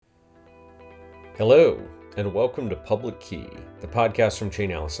Hello, and welcome to Public Key, the podcast from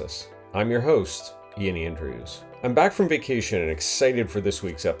Chainalysis. I'm your host, Ian Andrews. I'm back from vacation and excited for this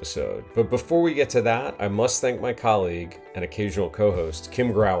week's episode. But before we get to that, I must thank my colleague and occasional co-host,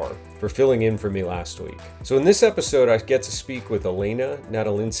 Kim Grauer, for filling in for me last week. So in this episode, I get to speak with Elena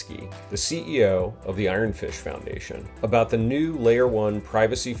Nadolinsky, the CEO of the Ironfish Foundation, about the new Layer 1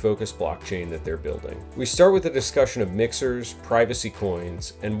 privacy-focused blockchain that they're building. We start with a discussion of mixers, privacy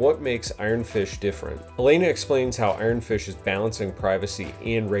coins, and what makes Ironfish different. Elena explains how Ironfish is balancing privacy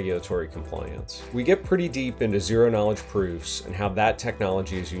and regulatory compliance. We get pretty deep into zero-knowledge proofs and how that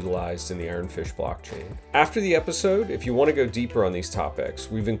technology is utilized in the Ironfish blockchain. After the episode, if you want to go deeper on these topics,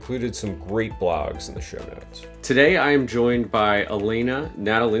 we've included some great blogs in the show notes. Today, I am joined by Elena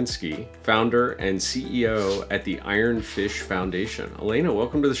Nadolinsky, founder and CEO at the Ironfish Foundation. Elena,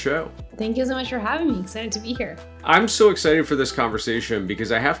 welcome to the show. Thank you so much for having me. Excited to be here. I'm so excited for this conversation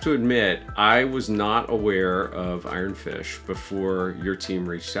because I have to admit, I was not aware of Ironfish before your team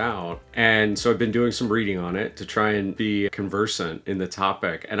reached out. And so I've been doing some reading on it to try and be conversant in the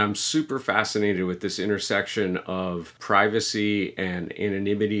topic. And I'm super fascinated with this intersection of privacy and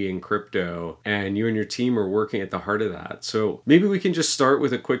anonymity in crypto. And you and your team are working at the heart of that. So maybe we can just start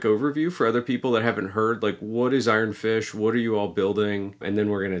with a quick overview for other people that haven't heard, like, what is Ironfish? What are you all building? And then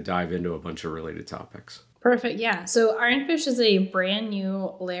we're going to dive into a bunch of related topics. Perfect. Yeah. So Ironfish is a brand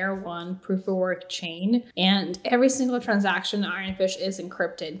new layer 1 proof of work chain, and every single transaction in Ironfish is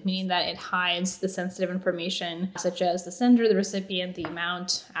encrypted, meaning that it hides the sensitive information such as the sender, the recipient, the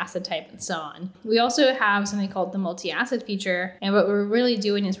amount, asset type, and so on. We also have something called the multi-asset feature. And what we're really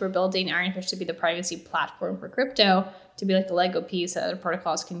doing is we're building Ironfish to be the privacy platform for crypto, to be like the Lego piece that other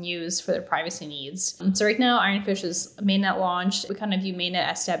protocols can use for their privacy needs. So right now, Ironfish is mainnet launched. We kind of view mainnet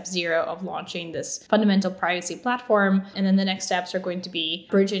as step 0 of launching this fundamental privacy platform. And then the next steps are going to be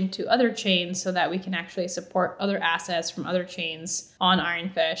bridging to other chains so that we can actually support other assets from other chains on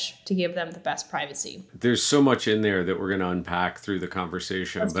Ironfish to give them the best privacy. There's so much in there that we're going to unpack through the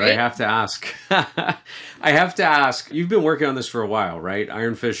conversation. That's but great. I have to ask, you've been working on this for a while, right?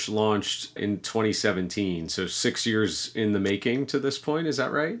 Ironfish launched in 2017, so 6 years in the making to this point. Is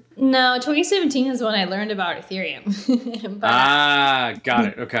that right? No, 2017 is when I learned about Ethereum. Got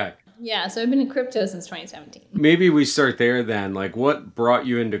it. Okay. Yeah, so I've been in crypto since 2017. Maybe we start there then. Like, what brought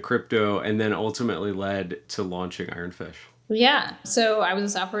you into crypto and then ultimately led to launching Ironfish? Yeah. So I was a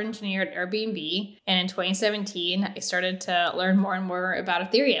software engineer at Airbnb. And in 2017, I started to learn more and more about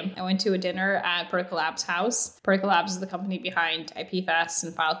Ethereum. I went to a dinner at Particle Labs' house. Particle Labs is the company behind IPFS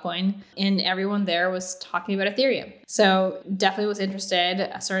and Filecoin. And everyone there was talking about Ethereum. So definitely was interested.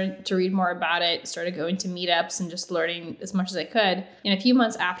 I started to read more about it, started going to meetups and just learning as much as I could. And a few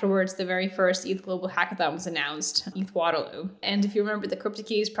months afterwards, the very first ETH Global Hackathon was announced, ETH Waterloo. And if you remember the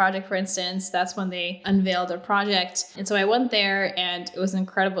CryptoKeys project, for instance, that's when they unveiled their project. And so I went there and it was an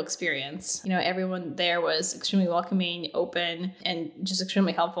incredible experience. You know, everyone there was extremely welcoming, open, and just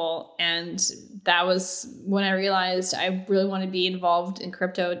extremely helpful. And that was when I realized I really want to be involved in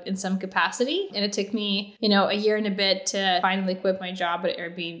crypto in some capacity. And it took me, a year and a bit to finally quit my job at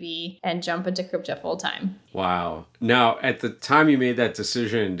Airbnb and jump into crypto full time. Wow. Now, at the time you made that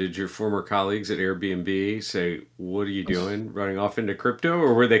decision, did your former colleagues at Airbnb say, what are you doing, running off into crypto?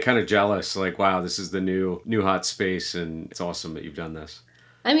 Or were they kind of jealous, like, wow, this is the new hot space and it's awesome that you've done this?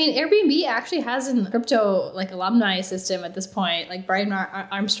 I mean, Airbnb actually has a crypto alumni system at this point. Like Brian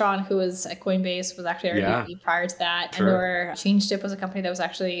Armstrong, who was at Coinbase, was actually Airbnb prior to that. Sure. And ChangeTip was a company that was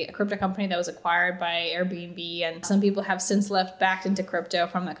actually a crypto company that was acquired by Airbnb. And some people have since left back into crypto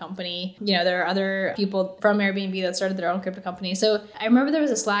from the company. There are other people from Airbnb that started their own crypto company. So I remember there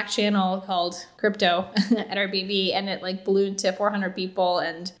was a Slack channel called Crypto at Airbnb, and it ballooned to 400 people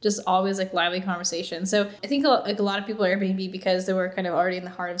and just always lively conversation. So I think a lot of people at Airbnb, because they were kind of already in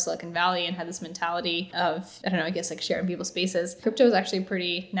the heart of Silicon Valley and had this mentality of, sharing people's spaces. Crypto is actually a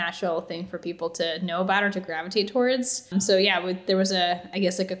pretty natural thing for people to know about or to gravitate towards. So yeah, there was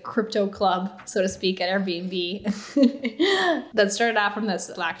a crypto club, so to speak, at Airbnb that started out from this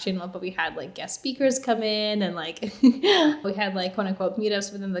Slack channel, but we had guest speakers come in and we had quote unquote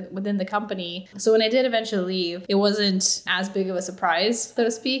meetups within the company. So when I did eventually leave, it wasn't as big of a surprise, so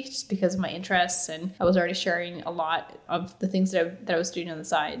to speak, just because of my interests, and I was already sharing a lot of the things that I was doing on the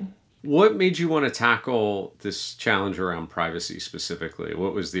side. What made you want to tackle this challenge around privacy specifically?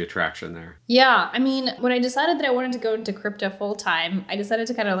 What was the attraction there? Yeah, I mean, when I decided that I wanted to go into crypto full time, I decided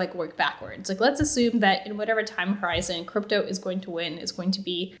to kind of like work backwards. Like, let's assume that in whatever time horizon, crypto is going to win, is going to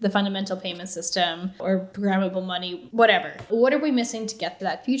be the fundamental payment system or programmable money, whatever. What are we missing to get to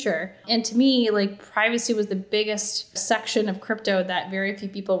that future? And to me, like, privacy was the biggest section of crypto that very few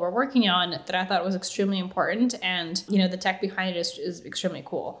people were working on that I thought was extremely important. And, you know, the tech behind it is extremely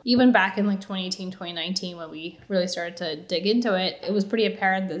cool. Even back in like 2018, 2019, when we really started to dig into it, it was pretty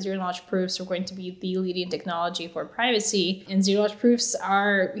apparent that zero knowledge proofs were going to be the leading technology for privacy. And zero knowledge proofs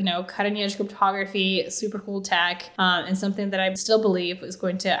are, you know, cutting edge cryptography, super cool tech, and something that I still believe is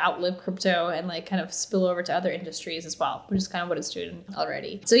going to outlive crypto and like kind of spill over to other industries as well, which is kind of what it's doing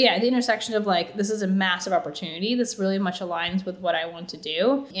already. So yeah, the intersection of like, this is a massive opportunity. This really much aligns with what I want to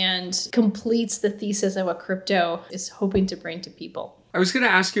do and completes the thesis of what crypto is hoping to bring to people. I was going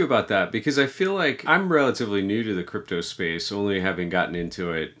to ask you about that because I feel like I'm relatively new to the crypto space, only having gotten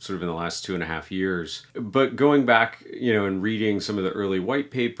into it sort of in the last 2.5 years. But going back, you know, and reading some of the early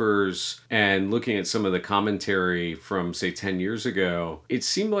white papers and looking at some of the commentary from, say, 10 years ago, it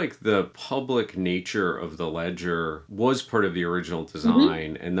seemed like the public nature of the ledger was part of the original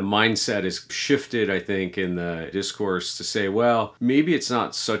design. And the mindset has shifted, I think, in the discourse to say, well, maybe it's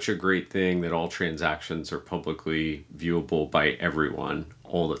not such a great thing that all transactions are publicly viewable by everyone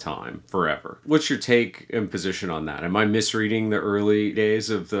all the time, forever. What's your take and position on that? Am I misreading the early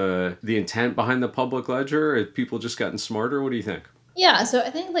days of the intent behind the public ledger? Have people just gotten smarter? What do you think? Yeah, so I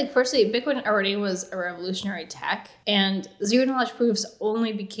think like firstly, Bitcoin already was a revolutionary tech, and zero knowledge proofs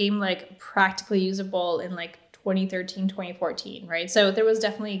only became like practically usable in like 2013, 2014, right? So there was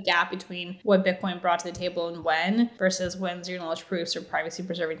definitely a gap between what Bitcoin brought to the table and when versus when zero knowledge proofs or privacy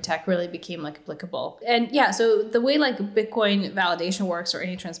preserving tech really became like applicable. And yeah, so the way like Bitcoin validation works or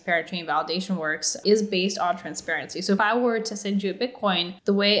any transparent chain validation works is based on transparency. So if I were to send you a Bitcoin,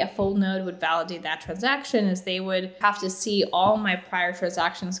 the way a full node would validate that transaction is they would have to see all my prior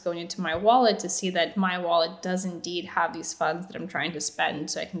transactions going into my wallet to see that my wallet does indeed have these funds that I'm trying to spend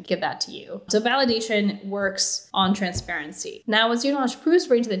so I can give that to you. So validation works on transparency. Now, what zero knowledge proofs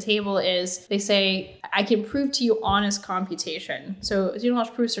bring to the table is they say, I can prove to you honest computation. So zero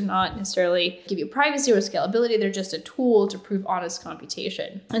knowledge proofs are not necessarily give you privacy or scalability. They're just a tool to prove honest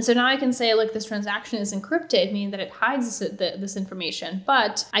computation. And so now I can say, look, this transaction is encrypted, meaning that it hides this information,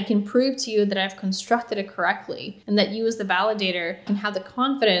 but I can prove to you that I've constructed it correctly and that you as the validator can have the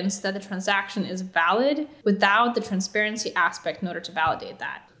confidence that the transaction is valid without the transparency aspect in order to validate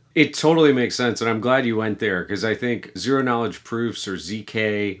that. It totally makes sense. And I'm glad you went there because I think zero knowledge proofs or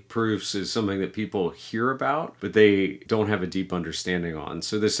ZK proofs is something that people hear about, but they don't have a deep understanding on.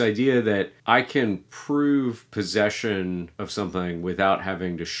 So this idea that I can prove possession of something without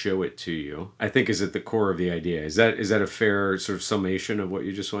having to show it to you, I think is at the core of the idea. Is that a fair sort of summation of what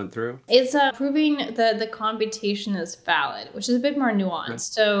you just went through? It's proving that the computation is valid, which is a bit more nuanced. Okay.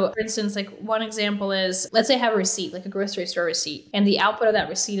 So for instance, like one example is, let's say I have a receipt, like a grocery store receipt, and the output of that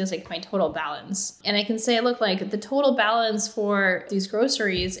receipt is like my total balance. And I can say, look, like the total balance for these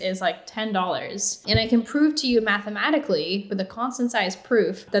groceries is like $10. And I can prove to you mathematically with a constant size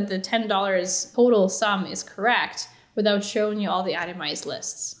proof that the $10 total sum is correct without showing you all the itemized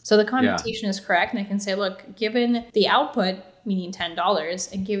lists. So the computation is correct. And I can say, look, given the output, meaning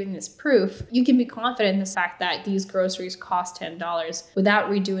 $10, and given this proof, you can be confident in the fact that these groceries cost $10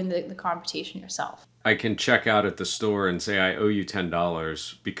 without redoing the computation yourself. I can check out at the store and say I owe you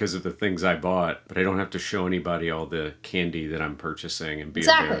 $10 because of the things I bought, but I don't have to show anybody all the candy that I'm purchasing and be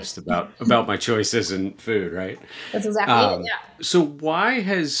embarrassed about my choices in food, right? That's exactly it, yeah. So why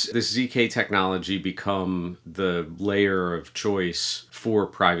has this ZK technology become the layer of choice for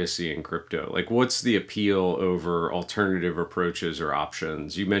privacy in crypto? Like, what's the appeal over alternative approaches or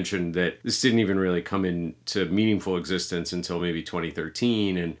options? You mentioned that this didn't even really come into meaningful existence until maybe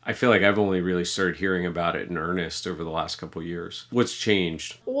 2013, and I feel like I've only really started hearing about it in earnest over the last couple of years. What's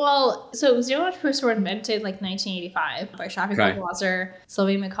changed? Well, so zero knowledge proofs were invented like 1985 by Shafi Goldwasser,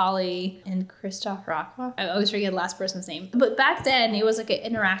 Sylvia Macaulay, and Christoph Rockoff. I always forget the last person's name. But back then, it was like an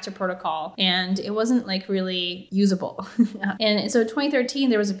interactive protocol, and it wasn't like really usable. And so in 2013,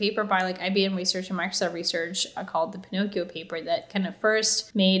 there was a paper by like IBM Research and Microsoft Research called the Pinocchio paper that kind of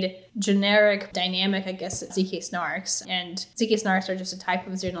first made generic, dynamic, I guess, ZK snarks. And ZK snarks are just a type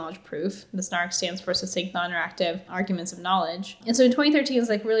of zero knowledge proof. The snark stands for succinct, non-interactive arguments of knowledge. And so in 2013 is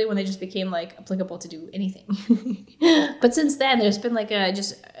like really when they just became like applicable to do anything. But since then, there's been like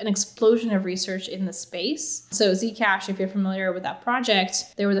just an explosion of research in the space. So Zcash, if you're familiar with that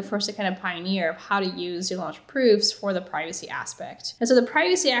project, they were the first to kind of pioneer of how to use zero-knowledge proofs for the privacy aspect. And so the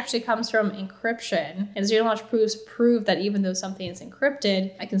privacy actually comes from encryption, and zero-knowledge proofs prove that even though something is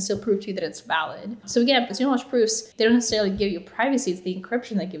encrypted, I can still prove to you that it's valid. So again, zero-knowledge proofs, they don't necessarily give you privacy, it's the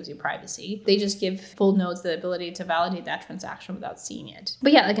encryption that gives you privacy. They just give full nodes the ability to validate that transaction without seeing it.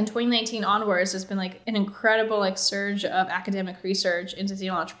 But yeah, like in 2019 onwards, there's been like an incredible like surge of academic research into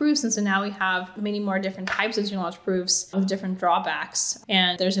zero-knowledge proofs. And so now we have many more different types of zero-knowledge proofs with different drawbacks.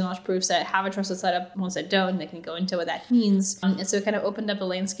 And there's zero-knowledge proofs that have a trusted setup, ones that don't, and they can go into what that means. And so it kind of opened up the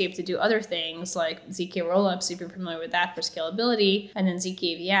landscape to do other things like ZK rollups, if you're familiar with that, for scalability, and then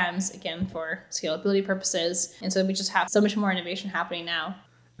ZK VMs, again, for scalability purposes. And so we just have so much more innovation happening now.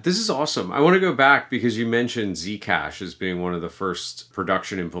 This is awesome. I want to go back because you mentioned Zcash as being one of the first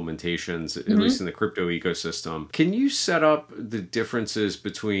production implementations, at least in the crypto ecosystem. Can you set up the differences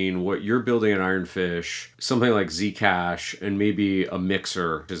between what you're building at Ironfish, something like Zcash, and maybe a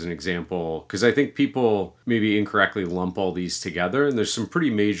Mixer as an example? Because I think people maybe incorrectly lump all these together, and there's some pretty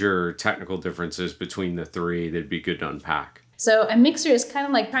major technical differences between the three that'd be good to unpack. So a mixer is kind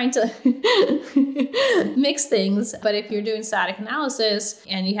of like trying to mix things. But if you're doing static analysis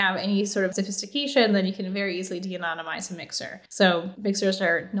and you have any sort of sophistication, then you can very easily de-anonymize a mixer. So mixers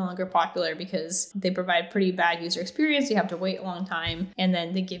are no longer popular because they provide pretty bad user experience. You have to wait a long time, and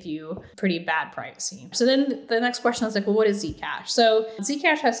then they give you pretty bad privacy. So then the next question is like, well, what is Zcash? So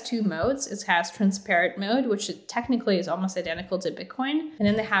Zcash has two modes. It has transparent mode, which technically is almost identical to Bitcoin. And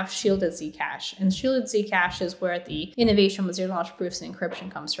then they have shielded Zcash. And shielded Zcash is where the innovation with zero-knowledge proofs and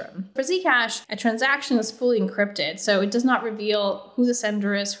encryption comes from. For Zcash, a transaction is fully encrypted, so it does not reveal who the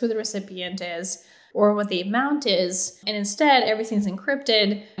sender is, who the recipient is, or what the amount is. And instead, everything's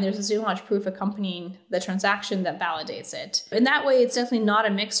encrypted, and there's a zero-knowledge proof accompanying the transaction that validates it. In that way, it's definitely not a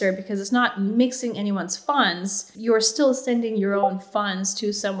mixer because it's not mixing anyone's funds. You're still sending your own funds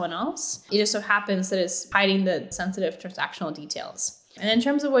to someone else. It just so happens that it's hiding the sensitive transactional details. And in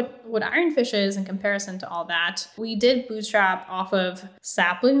terms of what Ironfish is in comparison to all that, we did bootstrap off of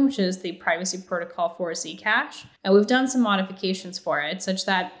Sapling, which is the privacy protocol for Zcash. And we've done some modifications for it such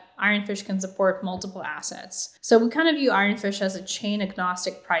that Ironfish can support multiple assets. So we kind of view Ironfish as a chain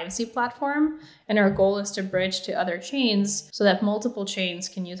agnostic privacy platform, and our goal is to bridge to other chains so that multiple chains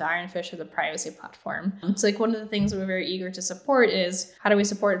can use Ironfish as a privacy platform. So like one of the things we're very eager to support is how do we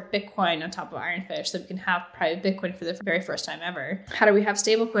support Bitcoin on top of Ironfish so we can have private Bitcoin for the very first time ever? How do we have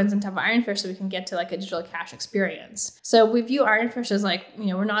stablecoins on top of Ironfish so we can get to like a digital cash experience? So we view Ironfish as like,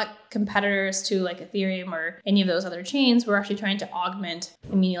 we're not competitors to like Ethereum or any of those other chains. We're actually trying to augment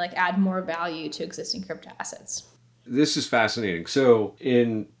and meaning like add more value to existing crypto assets. This is fascinating. So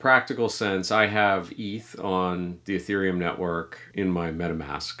in practical sense, I have ETH on the Ethereum network in my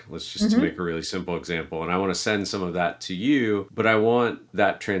MetaMask. Let's just to make a really simple example. And I want to send some of that to you, but I want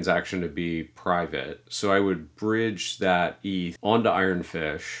that transaction to be private. So I would bridge that ETH onto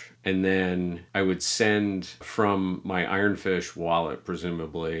Ironfish. And then I would send from my Ironfish wallet,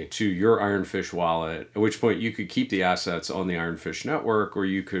 presumably, to your Ironfish wallet, at which point you could keep the assets on the Ironfish network, or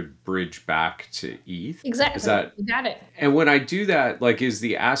you could bridge back to ETH. Exactly. You got it. And when I do that, like, is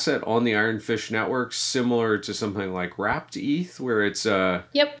the asset on the Ironfish network similar to something like wrapped ETH, where it's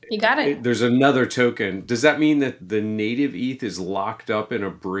Yep, you got it. There's another token. Does that mean that the native ETH is locked up in a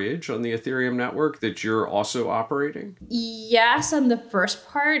bridge on the Ethereum network that you're also operating? Yes, on the first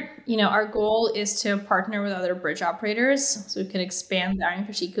part. Our goal is to partner with other bridge operators so we can expand the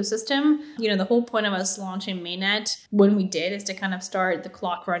Ironfish ecosystem. The whole point of us launching Mainnet when we did is to kind of start the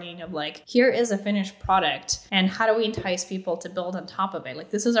clock running of like, here is a finished product and how do we entice people to build on top of it? Like,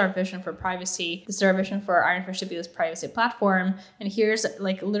 this is our vision for privacy. This is our vision for Ironfish to be this privacy platform. And here's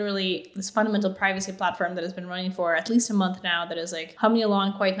like literally this fundamental privacy platform that has been running for at least a month now that is like humming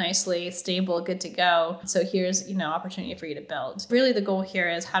along quite nicely, stable, good to go. So here's, opportunity for you to build. Really the goal here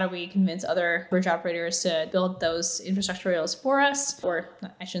is how do we convince other bridge operators to build those infrastructure rails for us, or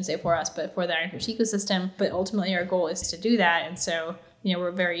I shouldn't say for us, but for the Ironfish ecosystem. But ultimately our goal is to do that. And so,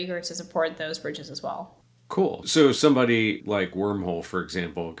 we're very eager to support those bridges as well. Cool. So somebody like Wormhole, for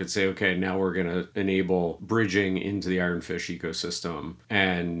example, could say, okay, now we're going to enable bridging into the Ironfish ecosystem,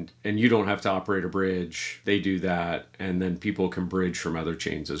 and you don't have to operate a bridge. They do that, and then people can bridge from other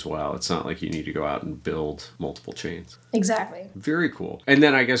chains as well. It's not like you need to go out and build multiple chains. Exactly. Very cool. And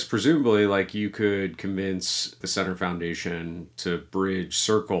then I guess presumably like you could convince the Center Foundation to bridge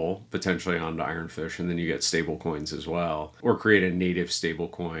Circle potentially onto Ironfish, and then you get stable coins as well, or create a native stable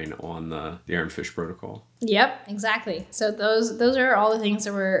coin on the Ironfish protocol. Yep, exactly. So those are all the things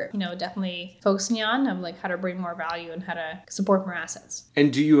that we're, definitely focusing on, of like how to bring more value and how to support more assets.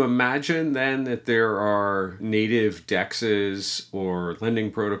 And do you imagine then that there are native DEXs or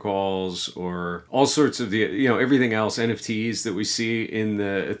lending protocols or all sorts of the, everything else, NFTs that we see in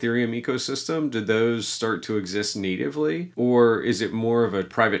the Ethereum ecosystem? Do those start to exist natively, or is it more of a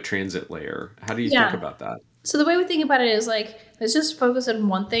private transit layer? How do you think about that? So the way we think about it is like, let's just focus on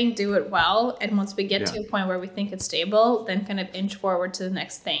one thing, do it well. And once we get to a point where we think it's stable, then kind of inch forward to the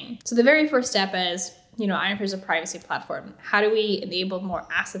next thing. So the very first step is, Ironfish is a privacy platform. How do we enable more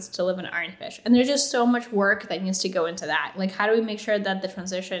assets to live in Ironfish? And there's just so much work that needs to go into that. Like, how do we make sure that the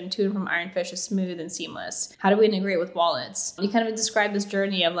transition to and from Ironfish is smooth and seamless? How do we integrate with wallets? You kind of describe this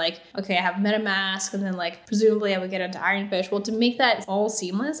journey of like, okay, I have MetaMask, and then like, presumably I would get into Ironfish. Well, to make that all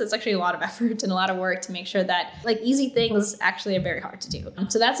seamless, it's actually a lot of effort and a lot of work to make sure that like easy things actually are very hard to do.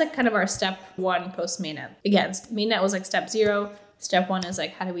 So that's like kind of our step one post mainnet. Again, mainnet was like step 0. Step 1 is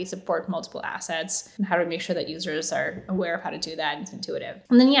like, how do we support multiple assets, and how do we make sure that users are aware of how to do that and it's intuitive?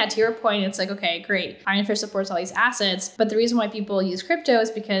 And then, to your point, it's like, okay, great. Ironfish supports all these assets, but the reason why people use crypto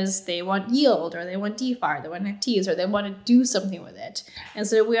is because they want yield, or they want DeFi, or they want NFTs, or they want to do something with it. And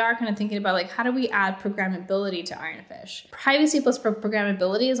so we are kind of thinking about like, how do we add programmability to Ironfish? Privacy plus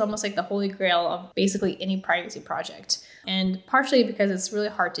programmability is almost like the holy grail of basically any privacy project. And partially because it's really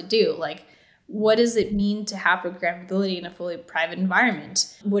hard to do. Like, what does it mean to have programmability in a fully private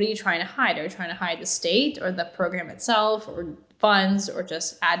environment? What are you trying to hide? Are you trying to hide the state or the program itself or funds, or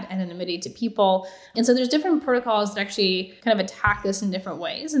just add anonymity to people? And so there's different protocols that actually kind of attack this in different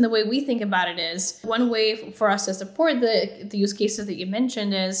ways. And the way we think about it is, one way for us to support the use cases that you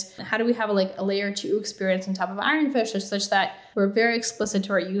mentioned is, how do we have a layer 2 experience on top of Ironfish such that we're very explicit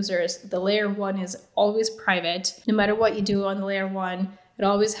to our users. The layer 1 is always private. No matter what you do on the layer 1, it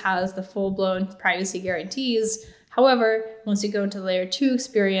always has the full-blown privacy guarantees. However, once you go into the layer 2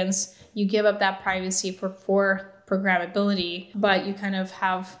 experience, you give up that privacy for programmability, but you kind of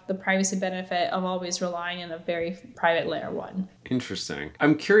have the privacy benefit of always relying on a very private layer 1. Interesting.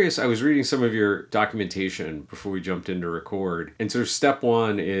 I'm curious, I was reading some of your documentation before we jumped in to record. And so step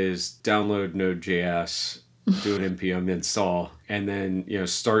 1 is download Node.js, do an npm install, and then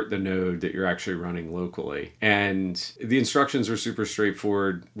start the node that you're actually running locally. And the instructions are super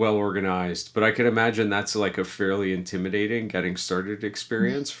straightforward, well organized, but I could imagine that's like a fairly intimidating getting started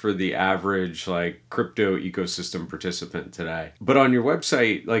experience for the average like crypto ecosystem participant today. But on your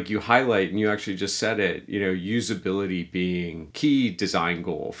website, like you highlight, and you actually just said it, usability being key design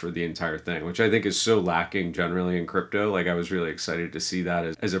goal for the entire thing, which I think is so lacking generally in crypto. Like I was really excited to see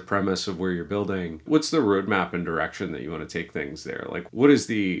that as a premise of where you're building. What's the roadmap and direction that you want to take things there? Like, what is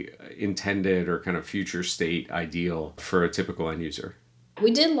the intended or kind of future state ideal for a typical end user? We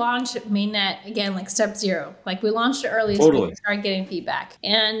did launch mainnet again, like step 0. Like we launched it early so we could start getting feedback.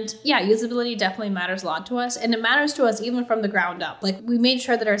 And usability definitely matters a lot to us. And it matters to us even from the ground up. Like we made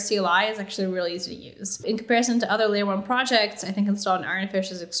sure that our CLI is actually really easy to use. In comparison to other layer 1 projects, I think installing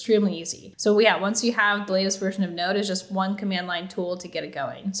Ironfish is extremely easy. So once you have the latest version of Node, it's just one command line tool to get it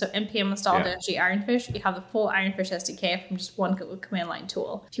going. So npm install -Ironfish, you have the full Ironfish SDK from just one command line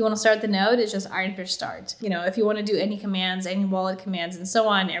tool. If you want to start the node, it's just Ironfish start. If you want to do any commands, any wallet commands, and so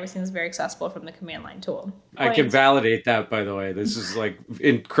on, everything's very accessible from the command line tool. I can validate that, by the way. This is like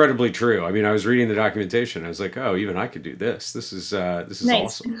incredibly true. I mean, I was reading the documentation. I was like, oh, even I could do this. This is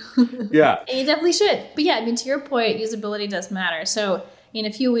nice. Awesome. Yeah. And you definitely should. But to your point, usability does matter. So in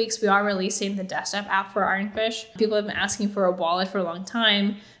a few weeks, we are releasing the desktop app for Ironfish. People have been asking for a wallet for a long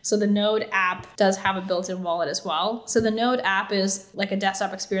time. So the Node app does have a built-in wallet as well. So the Node app is like a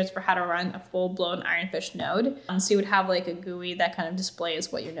desktop experience for how to run a full-blown Ironfish node. So you would have like a GUI that kind of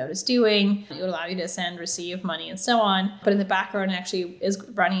displays what your node is doing. It would allow you to send, receive money, and so on. But in the background, it actually is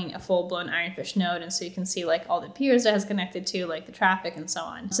running a full-blown Ironfish node. And so you can see like all the peers that has connected to, like the traffic and so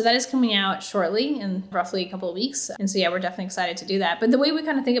on. So that is coming out shortly in roughly a couple of weeks. And so we're definitely excited to do that. But the way we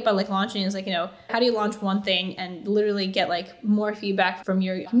kind of think about like launching is like, how do you launch one thing and literally get like more feedback from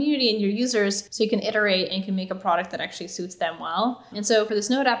your community and your users so you can iterate and you can make a product that actually suits them well. And so for this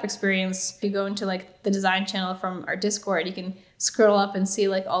Node app experience, if you go into like the design channel from our Discord, you can scroll up and see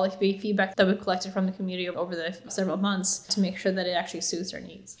like all the feedback that we've collected from the community over the several months to make sure that it actually suits their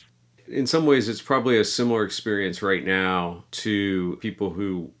needs. In some ways, it's probably a similar experience right now to people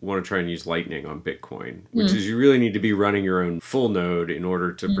who want to try and use Lightning on Bitcoin, which is you really need to be running your own full node in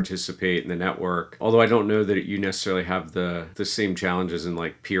order to participate in the network. Although I don't know that you necessarily have the same challenges in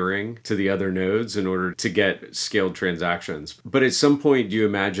like peering to the other nodes in order to get scaled transactions. But at some point, do you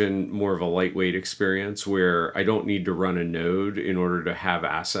imagine more of a lightweight experience where I don't need to run a node in order to have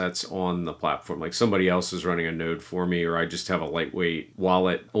assets on the platform? Like somebody else is running a node for me, or I just have a lightweight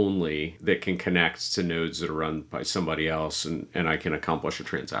wallet only that can connect to nodes that are run by somebody else and I can accomplish a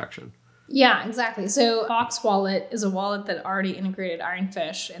transaction. Yeah, exactly. So Fox Wallet is a wallet that already integrated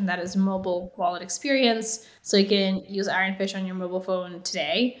Ironfish, and that is a mobile wallet experience. So you can use Ironfish on your mobile phone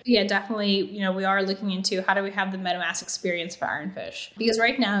today. Yeah, definitely, we are looking into how do we have the MetaMask experience for Ironfish? Because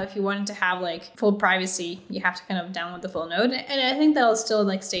right now, if you wanted to have like full privacy, you have to kind of download the full node. And I think that'll still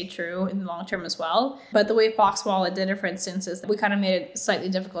like stay true in the long term as well. But the way Fox Wallet did it, for instance, is we kind of made it slightly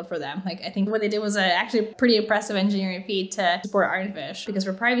difficult for them. Like I think what they did was actually a pretty impressive engineering feat to support Ironfish, because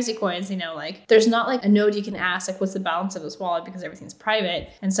for privacy coins, like there's not like a node you can ask like what's the balance of this wallet, because everything's private.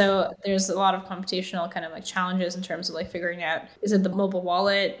 And so there's a lot of computational kind of like challenges in terms of like figuring out, is it the mobile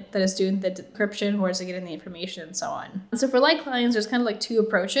wallet that is doing the decryption, or is it getting the information, and so on. And so for light clients, there's kind of like two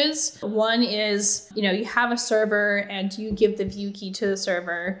approaches. One is, you have a server and you give the view key to the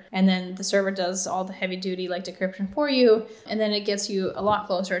server, and then the server does all the heavy duty like decryption for you. And then it gets you a lot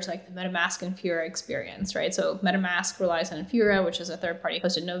closer to like the MetaMask Infura experience, right? So MetaMask relies on Infura, which is a third-party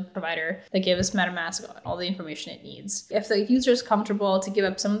hosted node provider that gives MetaMask all the information it needs. If the user is comfortable to give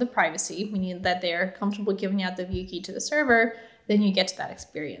up some of the privacy, meaning that they're comfortable giving out the view key to the server, then you get to that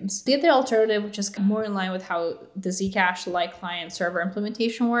experience. The other alternative, which is more in line with how the Zcash light client server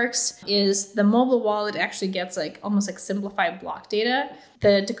implementation works, is the mobile wallet actually gets like almost like simplified block data.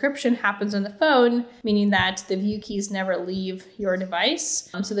 The decryption happens on the phone, meaning that the view keys never leave your device.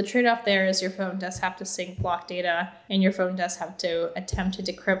 So the trade-off there is your phone does have to sync block data, and your phone does have to attempt to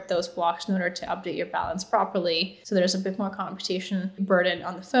decrypt those blocks in order to update your balance properly. So there's a bit more computation burden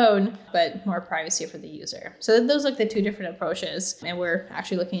on the phone, but more privacy for the user. So those are like the two different approaches, and we're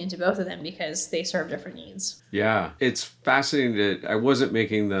actually looking into both of them because they serve different needs. Yeah, it's fascinating that I wasn't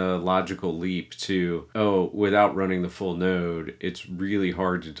making the logical leap to, without running the full node, it's really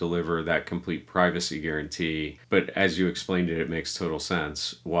hard to deliver that complete privacy guarantee. But as you explained it, it makes total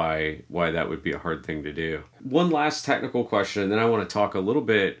sense why that would be a hard thing to do. One last technical question, and then I want to talk a little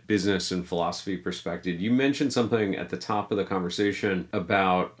bit business and philosophy perspective. You mentioned something at the top of the conversation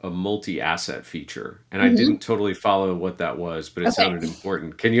about a multi-asset feature, and I didn't totally follow what that was, but it sounded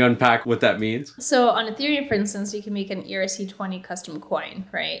important. Can you unpack what that means? So on Ethereum, for instance, you can make an ERC20 custom coin,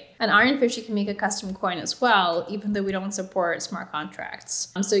 right? On Ironfish, you can make a custom coin as well, even though we don't support smart contracts.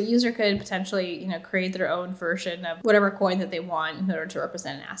 So a user could potentially, create their own version of whatever coin that they want in order to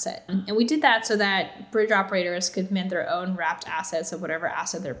represent an asset. And we did that so that bridge operators could mint their own wrapped assets of whatever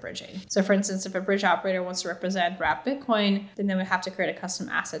asset they're bridging. So for instance, if a bridge operator wants to represent wrapped Bitcoin, then they would have to create a custom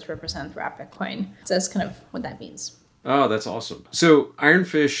asset to represent wrapped Bitcoin. So that's kind of what that means. Oh, that's awesome. So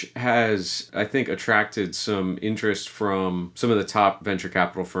Ironfish has, I think, attracted some interest from some of the top venture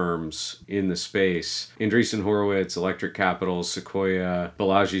capital firms in the space. Andreessen Horowitz, Electric Capital, Sequoia,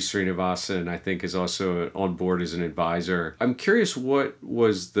 Balaji Srinivasan, I think, is also on board as an advisor. I'm curious, what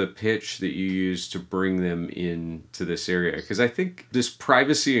was the pitch that you used to bring them into this area? Because I think this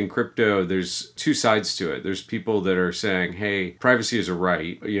privacy in crypto, there's two sides to it. There's people that are saying, hey, privacy is a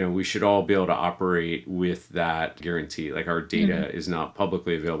right. We should all be able to operate with that guarantee. Like our data is not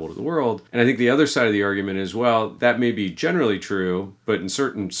publicly available to the world. And I think the other side of the argument is, well, that may be generally true, but in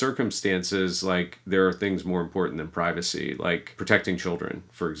certain circumstances, like there are things more important than privacy, like protecting children,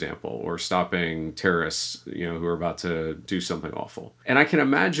 for example, or stopping terrorists, who are about to do something awful. And I can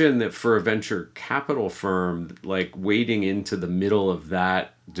imagine that for a venture capital firm, like wading into the middle of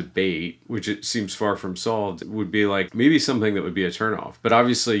that debate, which it seems far from solved, would be like maybe something that would be a turnoff. But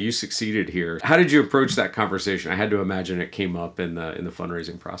obviously you succeeded here. How did you approach that conversation? I had to imagine it came up in the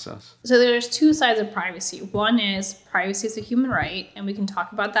fundraising process. So there's two sides of privacy. One is privacy is a human right, and we can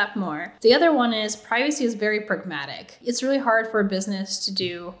talk about that more. The other one is privacy is very pragmatic. It's really hard for a business to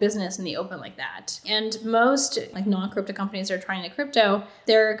do business in the open like that. And most like non-crypto companies that are trying to crypto,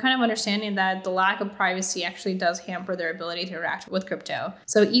 they're kind of understanding that the lack of privacy actually does hamper their ability to interact with crypto.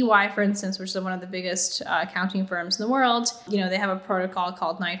 So So EY, for instance, which is one of the biggest accounting firms in the world, they have a protocol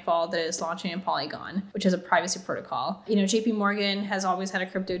called Nightfall that is launching in Polygon, which is a privacy protocol. JP Morgan has always had a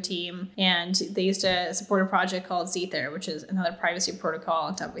crypto team, and they used to support a project called Zether, which is another privacy protocol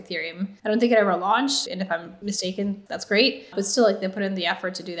on top of Ethereum. I don't think it ever launched, and if I'm mistaken, that's great. But still, they put in the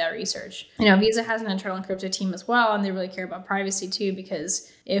effort to do that research. Visa has an internal crypto team as well, and they really care about privacy too,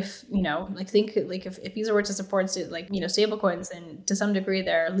 because if if Visa were to support stable coins, then to some degree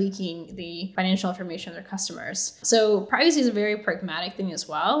they're leaking the financial information of their customers. So privacy is a very pragmatic thing as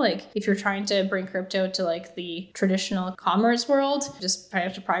well. Like if you're trying to bring crypto to the traditional commerce world, just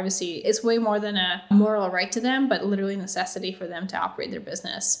financial privacy is way more than a moral right to them, but literally a necessity for them to operate their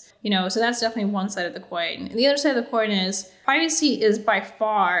business. So that's definitely one side of the coin. And the other side of the coin is privacy is by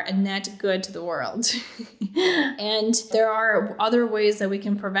far a net good to the world. And there are other ways that we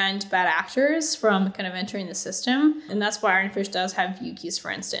can prevent bad actors from kind of entering the system. And that's why Ironfish does have view keys,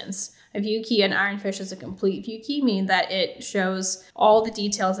 for instance. A view key in Ironfish is a complete view key, meaning that it shows all the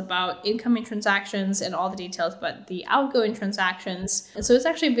details about incoming transactions and all the details about the outgoing transactions. And so it's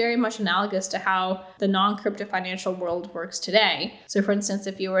actually very much analogous to how the non-crypto financial world works today. So for instance,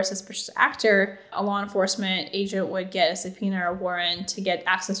 if you were a suspicious actor, a law enforcement agent would get a subpoena or a warrant to get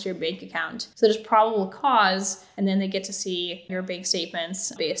access to your bank account. So there's probable cause, and then they get to see your bank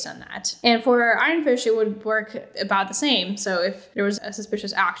statements based on that. And for Ironfish, it would work about the same. So if there was a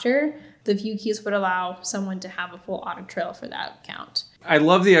suspicious actor, the view keys would allow someone to have a full audit trail for that account. I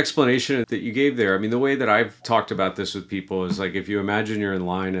love the explanation that you gave there. I mean, the way that I've talked about this with people is if you imagine you're in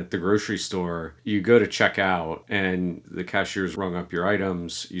line at the grocery store, you go to check out and the cashier's rung up your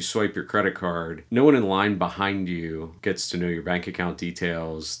items, you swipe your credit card. No one in line behind you gets to know your bank account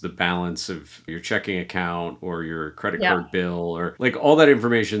details, the balance of your checking account or your credit card bill, or all that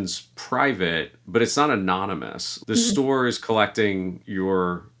information's private, but it's not anonymous. The store is collecting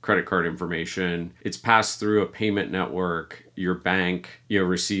your credit card information. It's passed through a payment network. Your bank,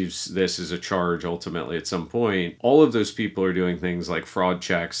 receives this as a charge ultimately at some point. All of those people are doing things like fraud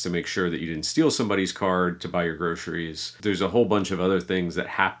checks to make sure that you didn't steal somebody's card to buy your groceries. There's a whole bunch of other things that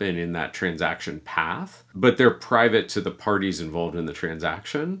happen in that transaction path, but they're private to the parties involved in the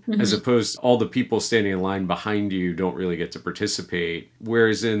transaction, as opposed to all the people standing in line behind you don't really get to participate.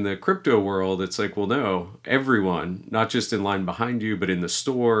 Whereas in the crypto world, it's well, no, everyone, not just in line behind you, but in the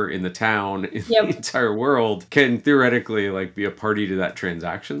store, in the town, in the entire world, can theoretically be a party to that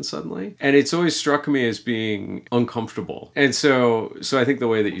transaction suddenly. And it's always struck me as being uncomfortable. And so I think the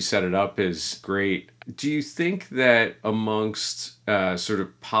way that you set it up is great. Do you think that amongst sort of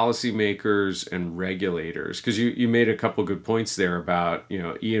policymakers and regulators, because you made a couple good points there about,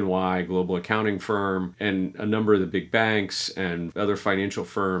 E&Y, global accounting firm, and a number of the big banks and other financial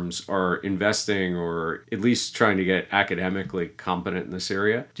firms are investing or at least trying to get academically competent in this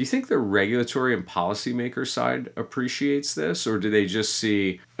area. Do you think the regulatory and policymaker side appreciates this, or do they just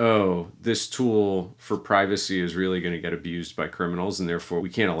see, oh, this tool for privacy is really going to get abused by criminals and therefore we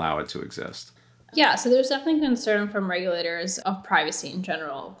can't allow it to exist? Yeah, so there's definitely concern from regulators of privacy in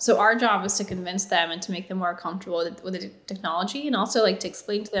general. So our job is to convince them and to make them more comfortable with the technology, and also to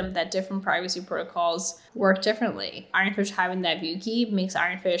explain to them that different privacy protocols work differently. Ironfish having that view key makes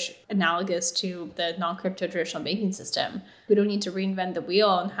Ironfish analogous to the non-crypto traditional banking system. We don't need to reinvent the wheel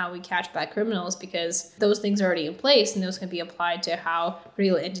on how we catch bad criminals because those things are already in place, and those can be applied to how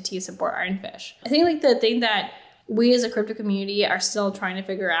real entities support Ironfish. I think the thing that we as a crypto community are still trying to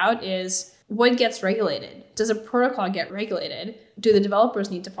figure out is what gets regulated. Does a protocol get regulated? Do the developers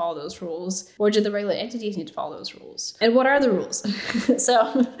need to follow those rules? Or do the regulated entities need to follow those rules? And what are the rules?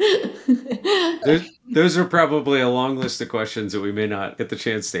 Those are probably a long list of questions that we may not get the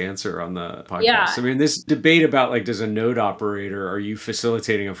chance to answer on the podcast. Yeah. I mean, this debate about does a node operator, are you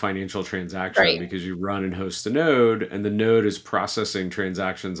facilitating a financial transaction because you run and host a node and the node is processing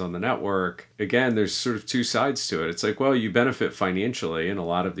transactions on the network? Again, there's sort of two sides to it. It's well, you benefit financially in a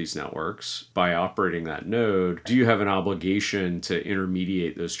lot of these networks by operating that node. Do you have an obligation to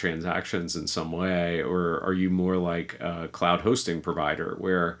intermediate those transactions in some way? Or are you more like a cloud hosting provider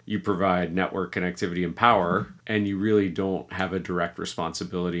where you provide network connectivity and power and you really don't have a direct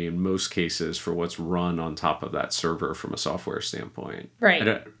responsibility in most cases for what's run on top of that server from a software standpoint?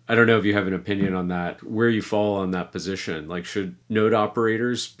 Right. I don't know if you have an opinion on that, where you fall on that position. Should node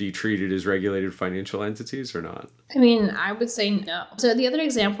operators be treated as regulated financial entities or not? I mean, I would say no. So the other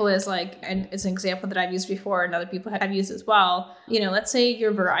example is and it's an example that I've used before and other people have used as well. Let's say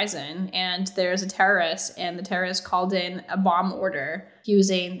you're Verizon and there's a terrorist and the terrorist called in a bomb order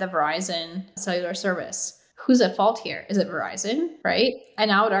using the Verizon cellular service. who's at fault here? Is it Verizon, right?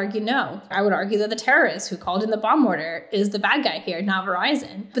 And I would argue no. I would argue that the terrorist who called in the bomb order is the bad guy here, not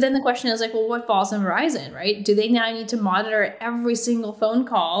Verizon. But then the question is like, well, what falls on Verizon, right? Do they now need to monitor every single phone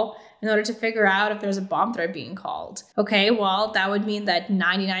call in order to figure out if there's a bomb threat being called? Okay, well, that would mean that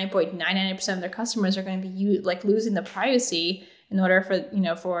 99.99% of their customers are going to be losing the privacy in order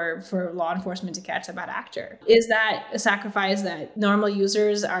for law enforcement to catch a bad actor. Is that a sacrifice that normal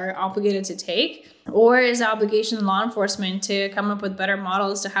users are obligated to take? Or is the obligation of law enforcement to come up with better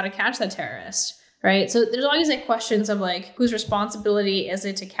models to how to catch that terrorist? Right? So there's always questions of whose responsibility is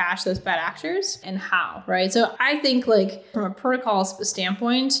it to catch those bad actors and how, right? So I think from a protocol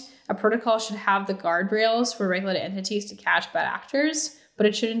standpoint, a protocol should have the guardrails for regulated entities to catch bad actors, but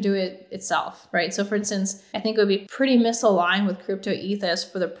it shouldn't do it itself, right? So for instance, I think it would be pretty misaligned with crypto ethos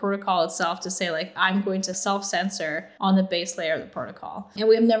for the protocol itself to say I'm going to self-censor on the base layer of the protocol. And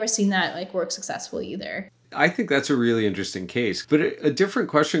we have never seen that work successfully either. I think that's a really interesting case. But a different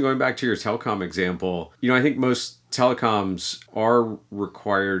question, going back to your telecom example, I think most telecoms are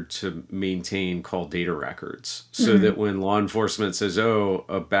required to maintain call data records so that when law enforcement says, oh,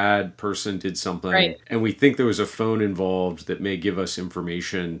 a bad person did something, right, and we think there was a phone involved that may give us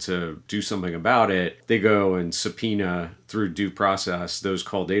information to do something about it, they go and subpoena through due process those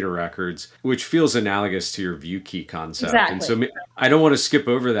call data records, which feels analogous to your view key concept. Exactly. And so I don't want to skip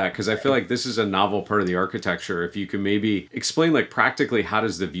over that because I feel like this is a novel part of the architecture. If you can maybe explain practically how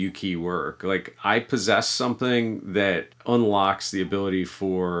does the view key work? I possess something that unlocks the ability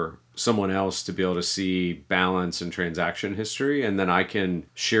for someone else to be able to see balance and transaction history. And then I can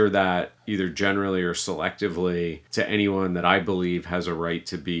share that either generally or selectively to anyone that I believe has a right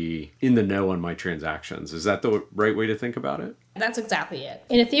to be in the know on my transactions. Is that the right way to think about it? That's exactly it.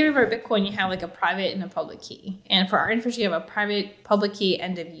 In Ethereum or Bitcoin, you have a private and a public key. And for Ironfish, you have a private public key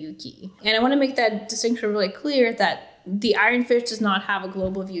and a view key. And I want to make that distinction really clear that the Ironfish does not have a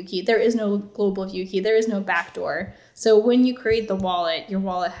global view key. There is no global view key. There is no backdoor. So when you create the wallet, your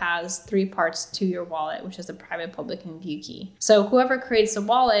wallet has 3 parts to your wallet, which is the private, public, and view key. So whoever creates the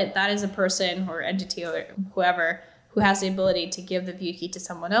wallet, that is a person or entity or whoever who has the ability to give the view key to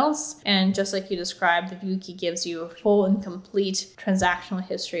someone else. And just like you described, the view key gives you a full and complete transactional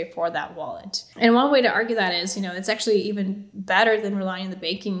history for that wallet. And one way to argue that is, it's actually even better than relying on the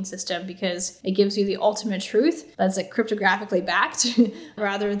banking system because it gives you the ultimate truth that's cryptographically backed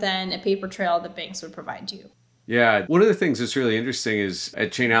rather than a paper trail that banks would provide you. Yeah. One of the things that's really interesting is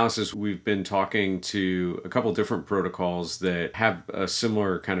at Chainalysis, we've been talking to a couple different protocols that have a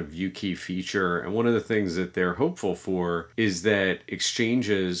similar kind of view key feature. And one of the things that they're hopeful for is that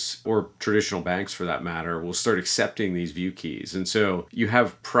exchanges or traditional banks for that matter will start accepting these view keys. And so you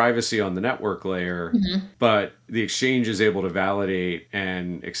have privacy on the network layer, but the exchange is able to validate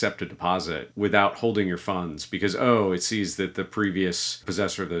and accept a deposit without holding your funds because, it sees that the previous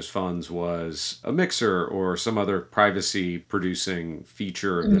possessor of those funds was a mixer or some other privacy producing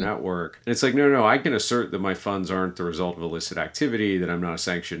feature of the network. And it's no, I can assert that my funds aren't the result of illicit activity, that I'm not a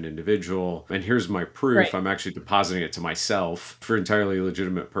sanctioned individual. And here's my proof. Right. I'm actually depositing it to myself for entirely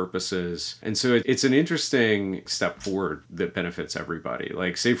legitimate purposes. And so it's an interesting step forward that benefits everybody.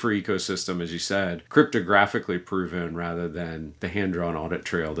 Safer ecosystem, as you said, cryptographically proven rather than the hand-drawn audit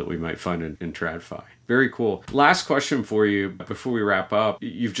trail that we might find in TradFi. Very cool. Last question for you before we wrap up.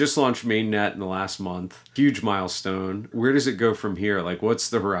 You've just launched mainnet in the last month. Huge milestone. Where does it go from here? What's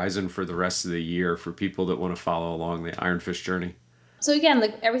the horizon for the rest of the year for people that want to follow along the Ironfish journey? So again,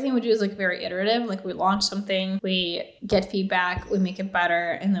 everything we do is very iterative. We launch something, we get feedback, we make it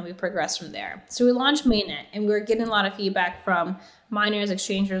better, and then we progress from there. So we launched mainnet, and we're getting a lot of feedback from miners,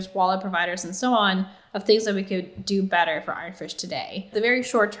 exchangers, wallet providers, and so on of things that we could do better for Ironfish today. The very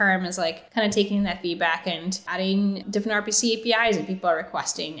short term is kind of taking that feedback and adding different RPC APIs that people are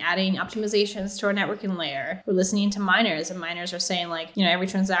requesting, adding optimizations to our networking layer. We're listening to miners, and miners are saying every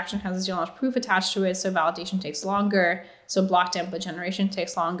transaction has a zero-knowledge proof attached to it, so validation takes longer. So block template generation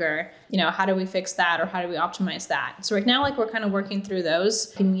takes longer. How do we fix that or how do we optimize that? So right now, we're kind of working through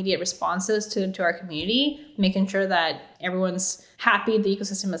those immediate responses to our community, making sure that everyone's happy, the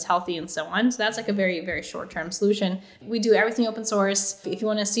ecosystem is healthy, and so on. So that's a very, very short-term solution. We do everything open source. If you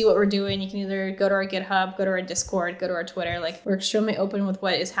want to see what we're doing, you can either go to our GitHub, go to our Discord, go to our Twitter. We're extremely open with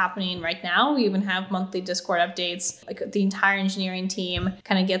what is happening right now. We even have monthly Discord updates. The entire engineering team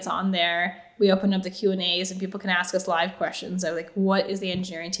kind of gets on there. We open up the Q&As and people can ask us live questions of what is the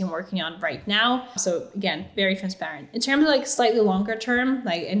engineering team working on right now? So again, very transparent. In terms of slightly longer term,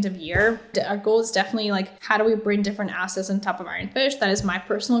 end of year, our goal is definitely how do we bring different assets on top of Ironfish? That is my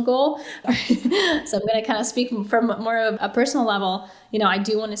personal goal. So I'm going to kind of speak from more of a personal level. I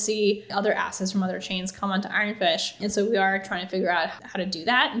do want to see other assets from other chains come onto Ironfish. And so we are trying to figure out how to do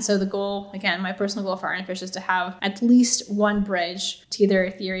that. And so the goal, again, my personal goal for Ironfish is to have at least one bridge to either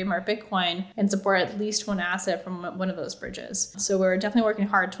Ethereum or Bitcoin and support at least one asset from one of those bridges. So we're definitely working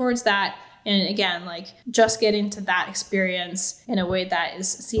hard towards that. And again, just get into that experience in a way that is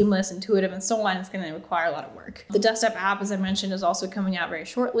seamless, intuitive, and so on. It's going to require a lot of work. The desktop app, as I mentioned, is also coming out very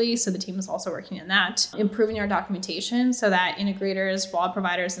shortly. So the team is also working on that, improving our documentation so that integrators, wallet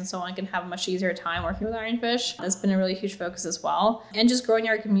providers, and so on can have a much easier time working with Ironfish. That's been a really huge focus as well. And just growing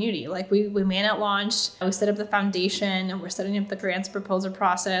our community. We mainnet launched, we set up the foundation, and we're setting up the grants proposal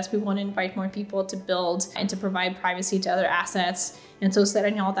process. We want to invite more people to build and to provide privacy to other assets. And so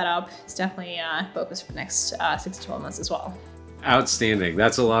setting all that up is definitely a focus for the next 6 to 12 months as well. Outstanding.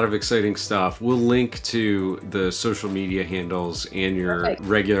 That's a lot of exciting stuff. We'll link to the social media handles and your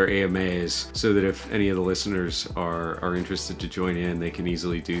regular AMAs so that if any of the listeners are interested to join in, they can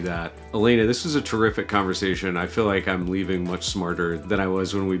easily do that. Elena, this was a terrific conversation. I feel like I'm leaving much smarter than I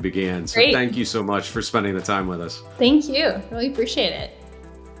was when we began. So Great. Thank you so much for spending the time with us. Thank you. Really appreciate it.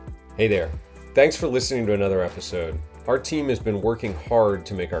 Hey there. Thanks for listening to another episode. Our team has been working hard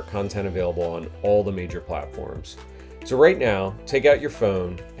to make our content available on all the major platforms. So right now, take out your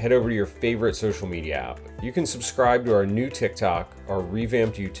phone, head over to your favorite social media app. You can subscribe to our new TikTok, our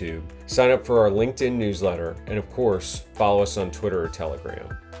revamped YouTube, sign up for our LinkedIn newsletter, and of course, follow us on Twitter or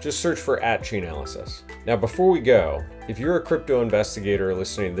Telegram. Just search for @Chainalysis. Now, before we go, if you're a crypto investigator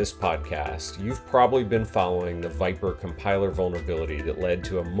listening to this podcast, you've probably been following the Viper compiler vulnerability that led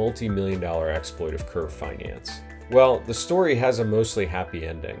to a multi-million-dollar exploit of Curve Finance. Well, the story has a mostly happy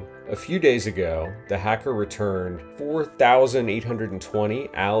ending. A few days ago, the hacker returned 4,820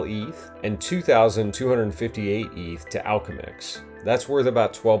 AL ETH and 2,258 ETH to Alchemix. That's worth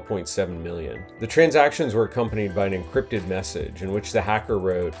about 12.7 million. The transactions were accompanied by an encrypted message in which the hacker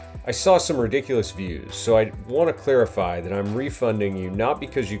wrote, "I saw some ridiculous views, so I want to clarify that I'm refunding you not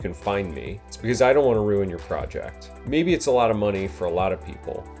because you can find me, it's because I don't want to ruin your project. Maybe it's a lot of money for a lot of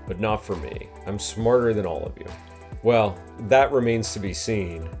people, but not for me. I'm smarter than all of you." Well, that remains to be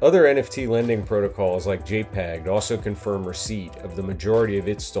seen. Other NFT lending protocols like JPEG also confirm receipt of the majority of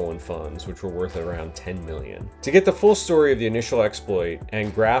its stolen funds, which were worth around 10 million. To get the full story of the initial exploit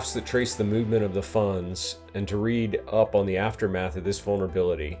and graphs that trace the movement of the funds, and to read up on the aftermath of this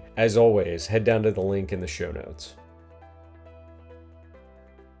vulnerability, as always, head down to the link in the show notes.